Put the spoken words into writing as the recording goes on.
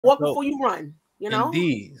walk before you run. You know.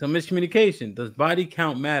 Indeed. So miscommunication. Does body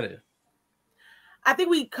count matter? I think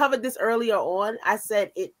we covered this earlier on. I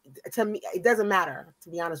said it to me. It doesn't matter. To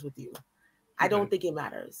be honest with you, I don't think it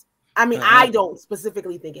matters. I mean, I don't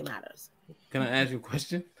specifically think it matters. Can I ask you a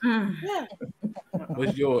question? Yeah.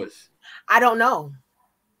 What's yours? I don't know.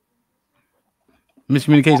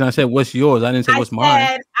 Miscommunication. I said, "What's yours?" I didn't say, "What's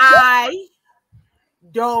mine?" I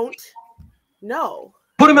don't know.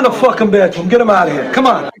 Put him in the fucking bedroom. Get him out of here. Come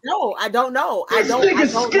on. No, I don't know. I don't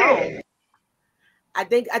know. I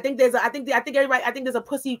think there's a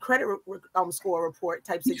pussy credit score report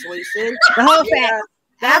type situation. The whole fact.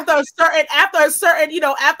 After a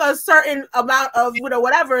certain amount of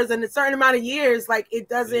whatever is in a certain amount of years, like it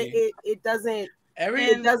doesn't.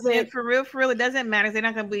 And for real, it doesn't matter. They're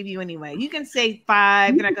not gonna believe you anyway. You can say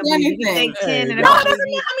 5, they're not gonna believe you. You can say 10, they're not gonna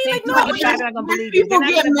believe you. They're not gonna believe you. People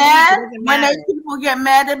get mad when people get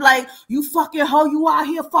mad. They're like, "You fucking hoe! You out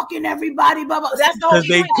here fucking everybody." Blah blah. That's because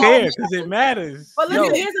they care, because it matters. But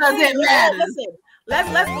listen, here's the thing. Listen, let's.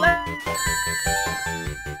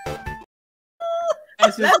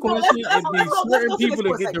 That's this question. It'd be certain people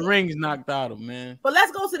to get the rings knocked out of, man. But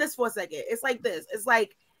let's go to this for a second. It's like this. It's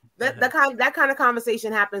like that kind of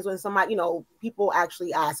conversation happens when somebody, people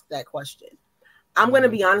actually ask that question. I'm going to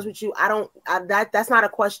be honest with you. That's not a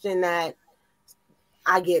question that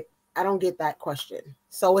I get. I don't get that question.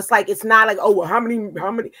 So it's like, it's not like, oh, well, how many,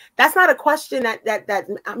 that's not a question that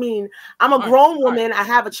I mean, I'm a grown woman. I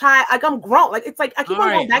have a child. Like I'm grown. Like, it's like, I keep on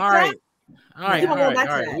going back to that. All right.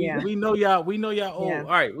 Yeah. We know y'all old. Yeah.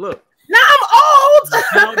 All right, look. Now I'm old.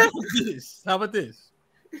 How about this?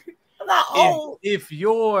 I'm not old. If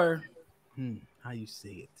you're, how you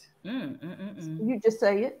say it? You just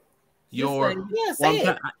say it.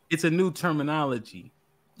 It's a new terminology.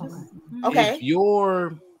 Okay. If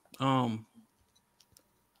your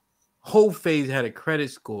whole phase had a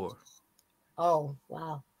credit score. Oh,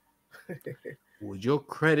 wow. Would your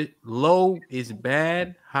credit low is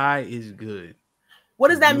bad, high is good? What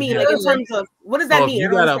does that mean? Like in terms of what does that mean?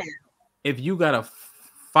 If you got a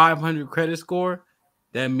 500 credit score,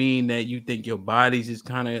 that mean that you think your body's is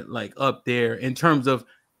kind of like up there in terms of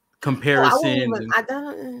comparisons.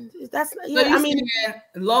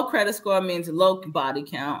 Low credit score means low body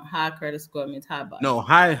count. High credit score means high body. No,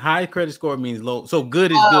 high credit score means low. So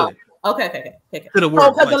good is good. Okay. Because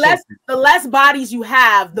the less bodies you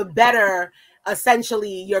have, the better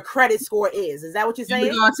essentially your credit score is. Is that what you're saying?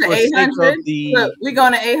 We're going to 800. Look, we're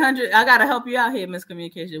going to 800. I gotta help you out here,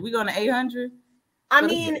 miscommunication. We're going to 800. I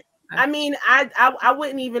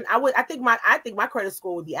wouldn't even. I think my credit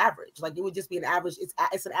score would be average. Like it would just be an average.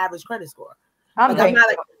 It's an average credit score. It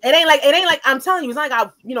ain't like I'm telling you. It's not like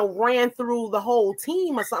I ran through the whole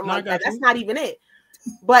team or something like that. That's not even it.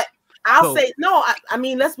 But I'll say no. I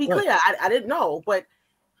mean, let's be clear. I didn't know, but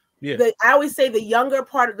yeah. I always say the younger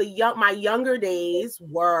part of my younger days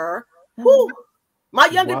were my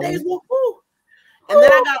younger days were and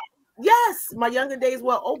then I got my younger days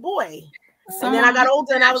were oh boy. And then I got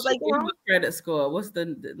older and I was like, credit score. What's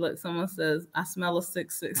look? Someone says I smell a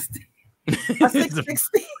 660. A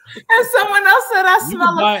 660. And someone else said I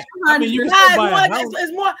smell a 200.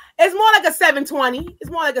 It's more like a 720.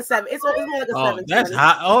 It's more like a 7. It's more like a 720. That's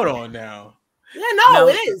hot. Hold on now. Yeah, no,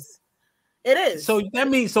 it is. It is. So that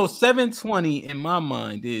means 720 in my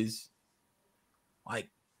mind is like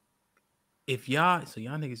if y'all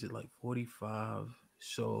niggas is like 45.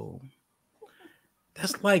 So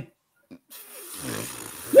that's like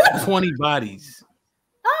 20 bodies.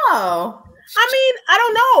 Oh. I mean, I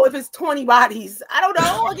don't know if it's 20 bodies. I don't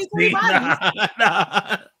know. I'll get 20 bodies.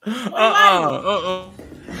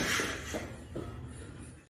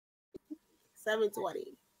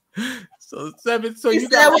 720. So you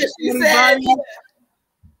got what she said.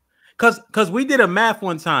 Cause we did a math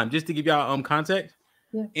one time just to give y'all context.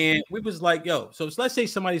 Yeah. And we was like, yo, so let's say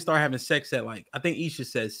somebody start having sex at like I think Isha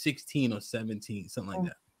says 16 or 17, something like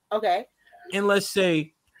that. Okay. And let's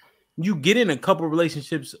say you get in a couple of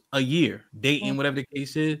relationships a year, dating, whatever the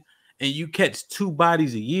case is, and you catch 2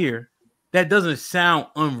 bodies a year. That doesn't sound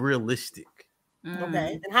unrealistic.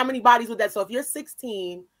 Okay. And how many bodies would that? So if you're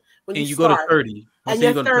 16, when you go to 30, and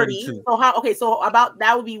you're 30, so about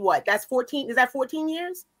that would be what? That's 14. Is that 14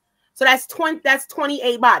 years? So that's 20. That's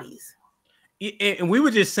 28 bodies. And we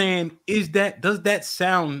were just saying, is that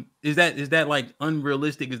like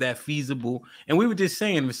unrealistic? Is that feasible? And we were just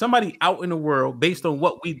saying, if somebody out in the world, based on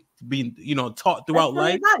what we've been, taught throughout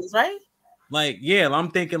life, bodies, right? Like, yeah,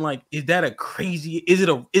 I'm thinking, like, is that a crazy? Is it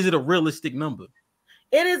a realistic number?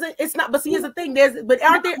 It isn't. It's not. But see, here's the thing.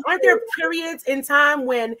 Aren't there periods in time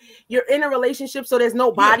when you're in a relationship, so there's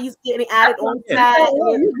no bodies getting added on to that?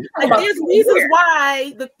 There's reasons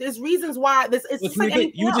why. There's reasons why. It's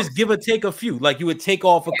like you just give or take a few. Like you would take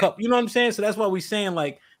off a couple. You know what I'm saying? So that's why we're saying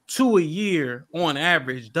like 2 a year on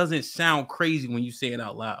average doesn't sound crazy when you say it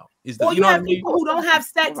out loud. Well, you have people who don't have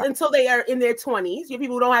sex until they are in their 20s. You have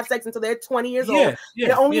people who don't have sex until they're 20 years old.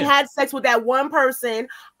 They only had sex with that one person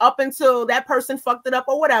up until that person fucked it up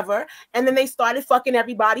or whatever. And then they started fucking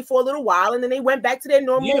everybody for a little while. And then they went back to their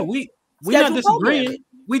normal. Yeah, we're not disagreeing.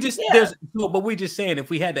 We just, but we just saying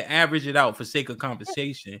if we had to average it out for sake of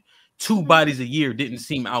conversation, 2 bodies a year didn't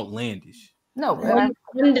seem outlandish. No, 1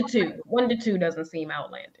 to 2. 1 to 2 doesn't seem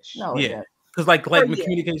outlandish. No, yeah. Because like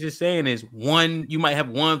communication is saying is you might have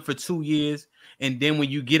one for 2 years, and then when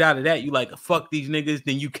you get out of that, you like fuck these niggas,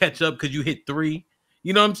 then you catch up because you hit 3.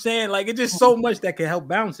 You know what I'm saying? Like it's just so much that can help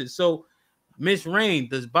balance it. So, Miss Rain,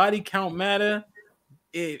 does body count matter?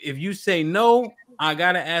 If you say no, I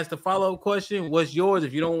gotta ask the follow-up question. What's yours?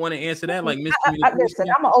 If you don't want to answer that, like Miss listen,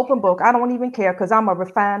 I'm an open book. I don't even care because I'm a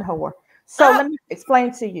refined whore. So let me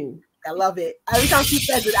explain to you. I love it. Every time she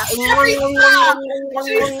says it, every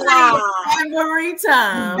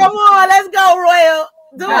time. Come on, let's go, Royal.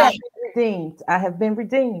 Do it. Redeemed. I have been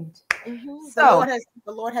redeemed. So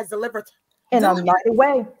the Lord has delivered in a mighty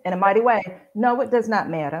way. In a mighty way. No, it does not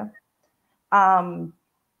matter.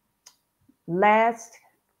 Last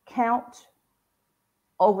count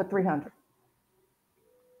over 300.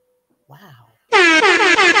 Wow.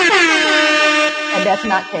 And that's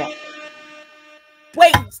not capped.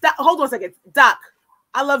 Wait, stop. Hold on a second, Doc.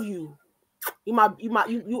 I love you. He had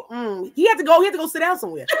to go sit down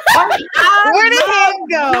somewhere. Where did him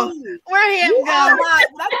go? Where him go? I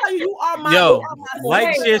tell you are my. Yo,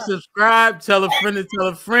 like, share, subscribe, tell a friend to tell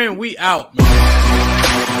a friend. We out. Yo,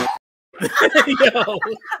 that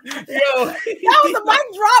was the mic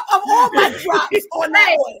drop of all mic drops on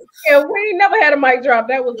that one. Yeah, we ain't never had a mic drop.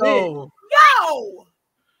 That was it. Yo.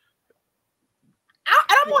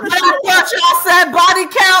 I want to. I thought y'all said body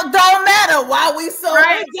count don't matter. Why we so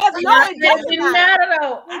right? It doesn't matter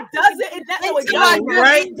though. It doesn't.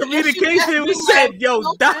 Right? Communication. We said, yo,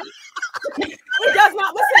 Doc. It does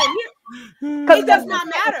not. Listen, it does not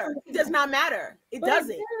matter. It does not matter. It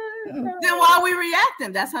doesn't. Then why are we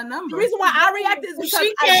reacting? That's her number. The reason why I reacted is because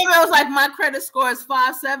she came. It was like my credit score is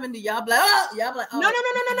 570. Y'all be like, oh.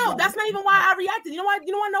 No. That's not even why I reacted. You know why?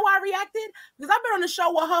 You want to know why I reacted? Because I've been on the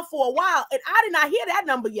show with her for a while, and I did not hear that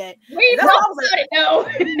number yet. We talked about it though.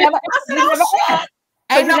 I said, oh shit.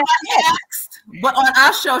 Ain't nobody asked, but on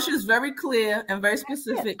our show, she was very clear and very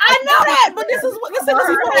specific. I know that, but this is what I'm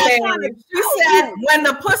trying to. She said, "When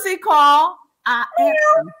the pussy call, I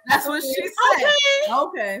answer." That's what she said.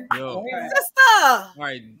 Okay. Sister. All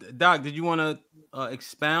right, Doc. Did you want to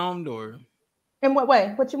expound or? In what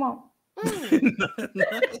way? What you want?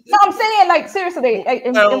 No, I'm saying like seriously.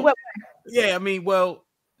 In what way? Yeah, I mean, well.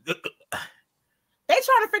 They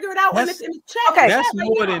trying to figure it out in the chat. Okay, that's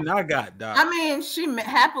more than I got, Doc. I mean, she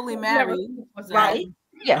happily married, right?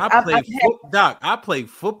 Yeah, I play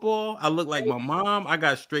football. I look like my mom. I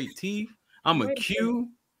got straight teeth. I'm a Q.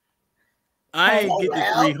 I ain't get the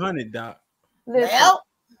 300, Doc. Well.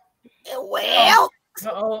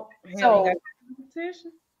 So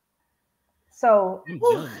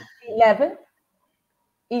 11,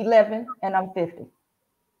 and I'm 50.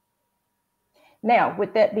 Now,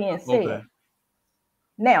 with that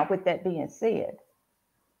being said,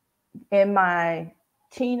 in my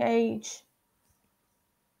teenage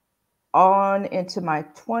on into my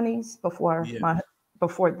 20s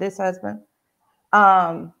before this husband,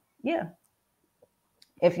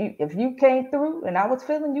 if you came through and I was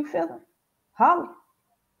feeling you feeling, holla.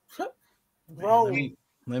 Bro.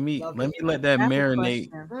 Let me let that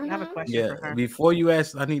marinate. I have a question for her. Before you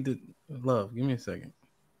ask, I need to give me a second.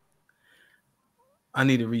 I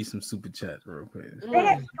need to read some super chats real quick.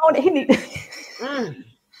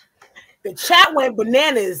 The chat went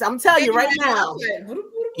bananas. I'm telling you right now.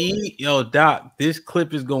 Yo, Doc, this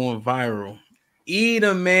clip is going viral.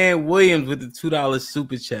 The Man Williams with the $2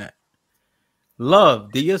 super chat.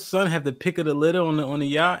 Love, did your son have the pick of the litter on the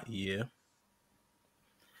yacht? Yeah.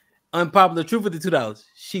 Unpopular truth with the $2.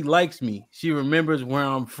 She likes me. She remembers where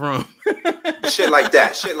I'm from. Shit like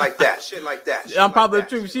that. Unpopular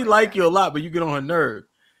truth. She like you a lot, but you get on her nerve.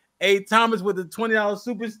 A. Thomas with the $20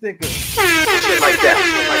 super sticker. Shit like that.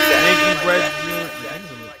 Thank you, Brett.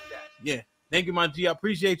 Yeah. Thank you, my G. I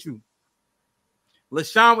appreciate you.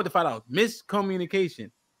 LaShawn with the $5.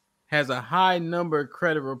 Miscommunication has a high number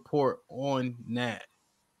credit report on Nat.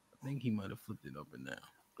 I think he might have flipped it over now.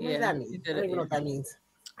 What does that mean? I don't even know what that means.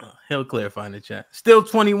 He'll clarify in the chat. Still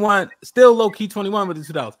 21, still low key 21 with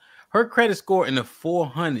the $2. Her credit score in the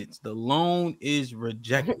 400s. The loan is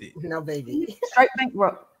rejected. No, baby. Straight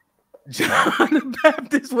bankrupt. John the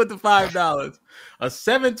Baptist with the $5. A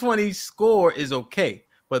 720 score is okay,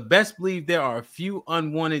 but best believe there are a few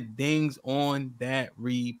unwanted dings on that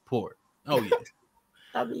report. Oh, yeah.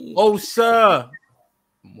 I mean, oh, sir.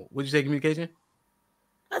 What'd you say, communication?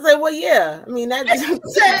 I was like, well, yeah. I mean, that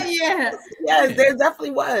yeah. Yes, there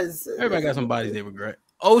definitely was. Everybody got some bodies they regret.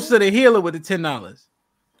 Osa the healer with the $10.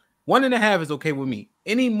 1.5 is okay with me.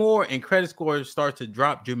 Any more and credit scores start to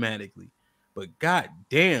drop dramatically. But god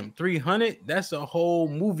damn, 300, that's a whole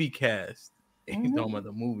movie cast. He's talking about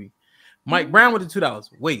the movie. Mike Brown with the $2.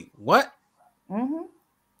 Wait, what?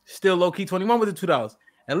 Still low key 21 with the $2.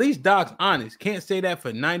 At least Doc's honest. Can't say that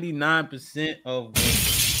for 99% of women.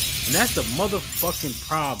 And that's the motherfucking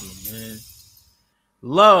problem, man.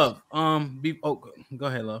 Love. Go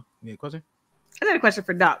ahead, Love. You got a question? I got a question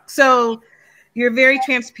for Doc. So you're very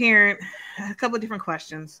transparent. A couple of different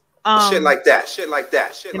questions. Shit like that. Shit like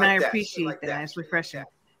that. Shit and like I that. appreciate like that. It's refreshing.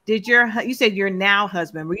 Did you said your now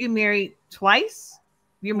husband? Were you married twice?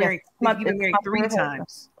 You've been married 3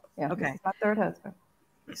 times. Yeah. Okay. My third husband.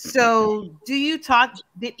 So did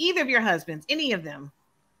either of your husbands, any of them,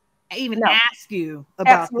 even ask you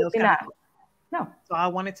about Absolutely those not. No. So I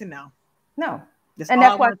wanted to know. No. That's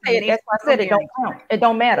why I said it don't count. It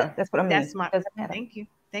don't matter. That's what I mean. That's my doesn't matter.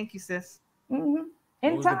 Thank you, sis.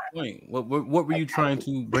 What was the point? What were you trying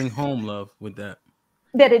to bring home, Love, with that?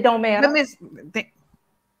 That it don't matter.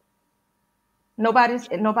 Nobody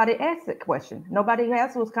asked that question. Nobody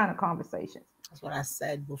has those kind of conversations. That's what I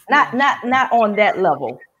said before. Not on that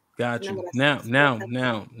level. Got you. Now,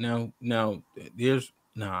 there's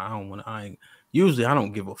I don't want to. Usually I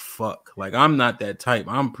don't give a fuck. Like, I'm not that type.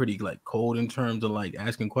 I'm pretty like cold in terms of like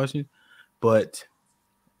asking questions, but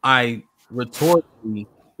I rhetorically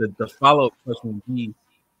the follow-up question would be,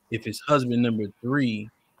 if it's husband number 3,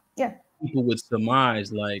 people would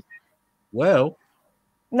surmise like, well,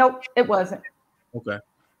 nope, it wasn't. Okay.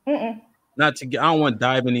 Not to get, I don't want to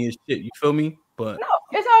dive into his shit. You feel me? But no,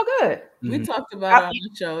 it's all good. We talked about it on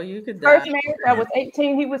the show. You could first marriage. I was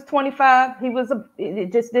 18. He was 25.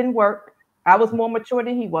 It just didn't work. I was more mature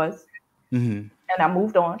than he was, and I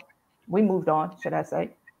moved on. We moved on, should I say?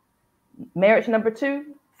 Marriage number 2,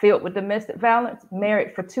 filled with domestic violence.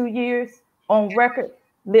 Married for 2 years on record.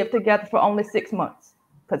 Lived together for only 6 months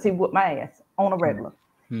because he whooped my ass on a regular.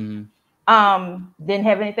 Didn't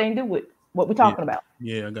have anything to do with what we're talking about.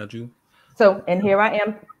 Yeah, I got you. So, and here I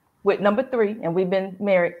am with number 3, and we've been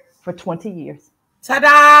married for 20 years.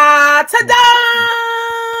 Ta-da!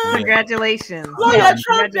 Ta-da! Congratulations. Blow your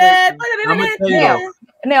trumpet.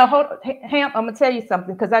 Now, hold on. Hamp, I'm going to tell you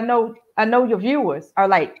something, because I know your viewers are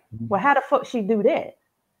like, well, how the fuck she do that?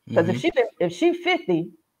 Because if she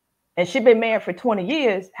 50 and she been married for 20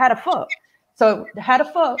 years, how the fuck? So how the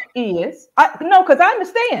fuck is, because I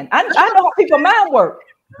understand. I know how people mind work.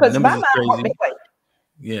 Because my mind work this way.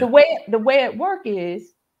 Yeah. The way it work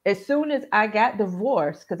is, as soon as I got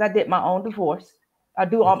divorced, because I did my own divorce, I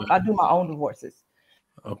do my own divorces.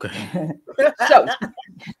 Okay.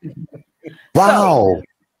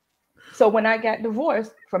 So when I got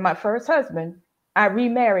divorced from my first husband, I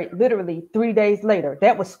remarried literally 3 days later.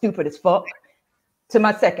 That was stupid as fuck. To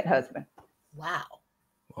my second husband. Wow.